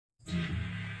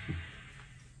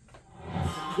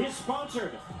is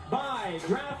sponsored by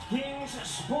DraftKings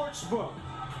Sportsbook.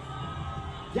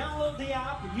 Download the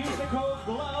app, use the code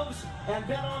GLOVES, and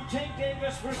bet on Tank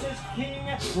Davis versus King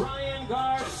Ryan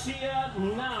Garcia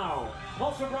now.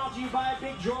 Also brought to you by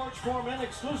Big George Foreman,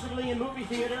 exclusively in movie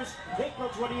theaters, April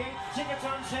 28th. Tickets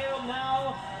on sale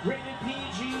now, rated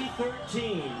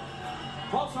PG-13.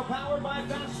 Also powered by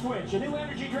Fast Twitch, a new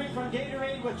energy drink from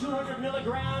Gatorade with 200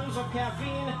 milligrams of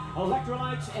caffeine,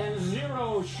 electrolytes, and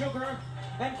 0 sugar.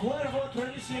 And Cuervo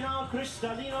Tradicional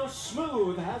Cristalino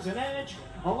Smooth has an edge,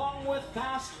 along with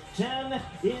Fast 10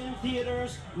 in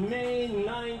theaters May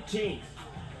 19th.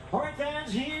 All right,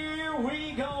 fans, here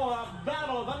we go. A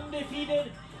battle of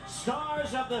undefeated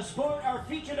stars of the sport. Our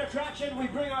featured attraction, we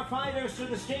bring our fighters to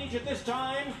the stage at this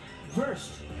time.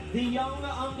 First, the young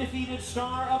undefeated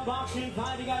star of boxing,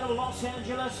 fighting out of Los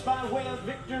Angeles by way of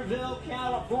Victorville,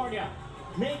 California.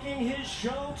 Making his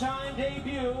Showtime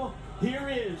debut, here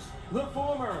is the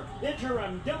former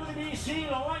interim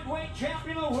WBC lightweight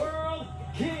champion of the world,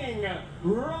 King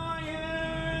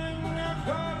Ryan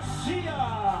Garcia.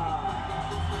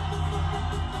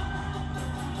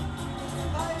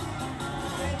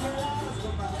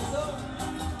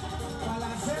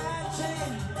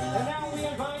 And now we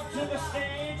invite to the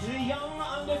stage the young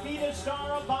undefeated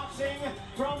star of boxing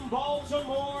from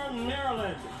Baltimore,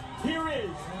 Maryland. Here is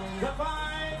the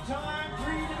 5-time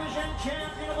 3-division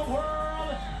champion of the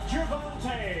world,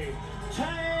 Gervonta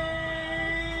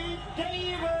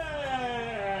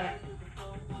David.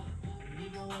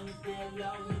 Even when you feel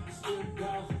low, you can still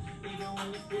go. Even when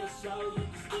you feel slow, you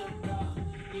can still go.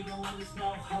 Even when there's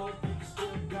no hope, you can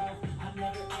still go. I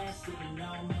never answer to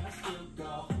no, man, I still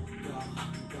go. Go,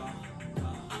 go, go,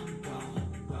 go, go, go,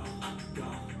 go, go,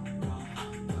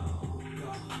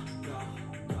 go, go, go.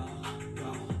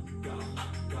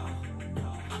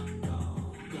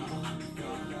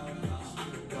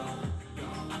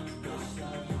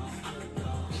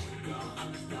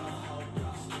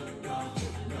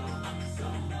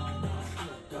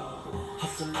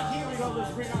 Here we go,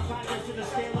 let's bring our fighters to the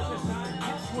scale at this time.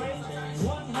 Catch weight,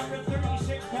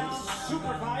 136 pounds,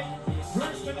 super fight.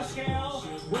 First to the scale,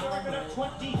 with a record of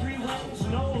 23 wins,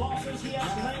 no losses. He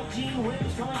has 19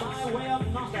 wins coming by way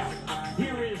of knockout.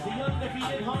 Here is the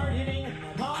undefeated, hard-hitting,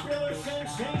 popular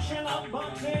sensation of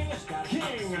boxing,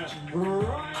 King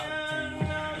Ryan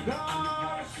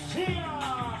Garcia.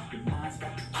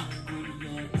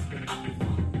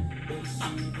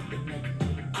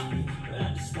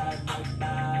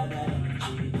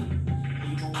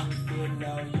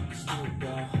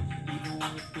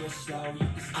 Slow, you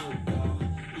can still go.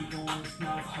 Even when there's no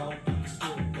hope, you can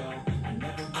still go. I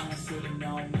never ran to the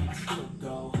no, man, I still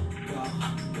go. Go,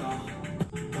 go, go,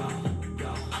 go,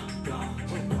 go, go,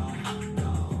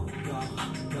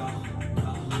 go,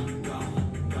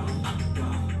 go,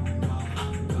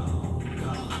 go,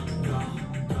 go, go.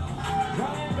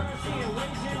 Ryan Garcia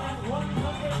weighs in at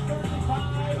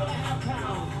 135.5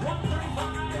 pounds.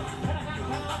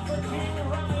 135.5 pounds for King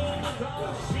Ryan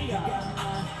Garcia.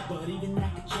 But even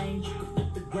that could change. You could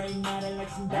flip the gray matter like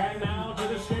some. And now to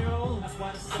the scale.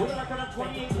 With a record of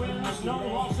 28 wins, no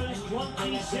losses,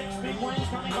 26 big wins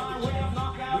coming by way of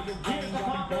knockout. Here's the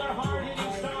popular,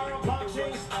 hard-hitting star of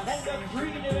boxing and the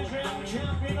 3-division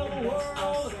champion of the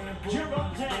world,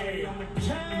 Gervonta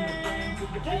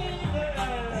David.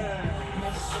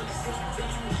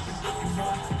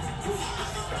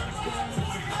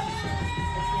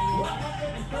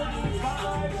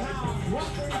 135 pounds,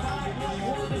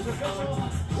 135.1 is official,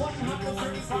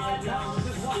 135 pounds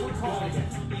is what we're calling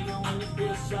it. Even when you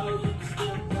feel slow, you can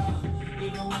still go.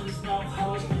 Even when there's no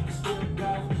hope, you can still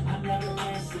go. I never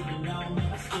answer to no,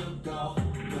 man, I still go. Go,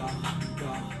 go,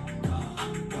 go,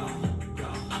 go, go,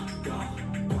 go, go, go,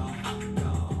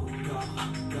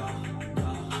 go, go,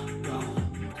 go.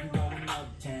 You can go and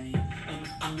obtain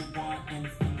anything you want,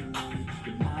 anything you need.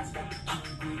 Your mind's got the key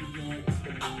ingredient, it's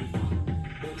belief.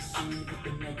 Better see with the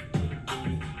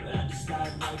negativity, but I just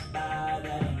slide right by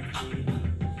that energy.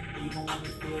 Even when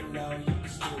you feel low, you can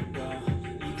still go.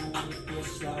 Even when you feel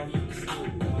slow, you can still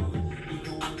go.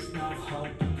 Even when there's no hope,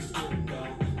 you can still go.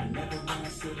 I never ran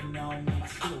to the no, man, I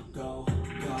still go.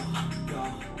 Go, go, go,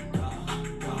 go,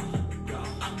 go,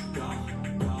 go, go, go, go,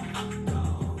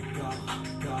 go, go, go, go, go,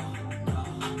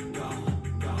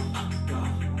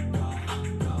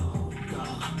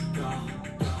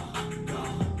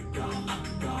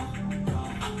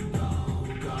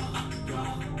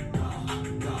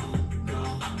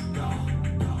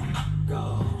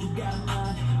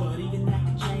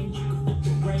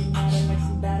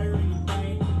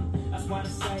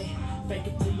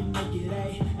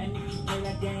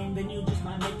 then you just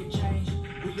might make a change.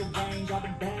 Rearrange all the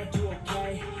bad to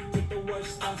okay. Take the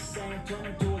worst turn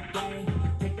them to a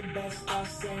game. Take the best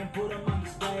thoughts and put them on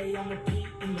display. I'm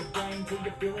repeating your brain till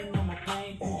you're feeling all my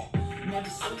pain. Never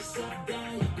slow yourself down.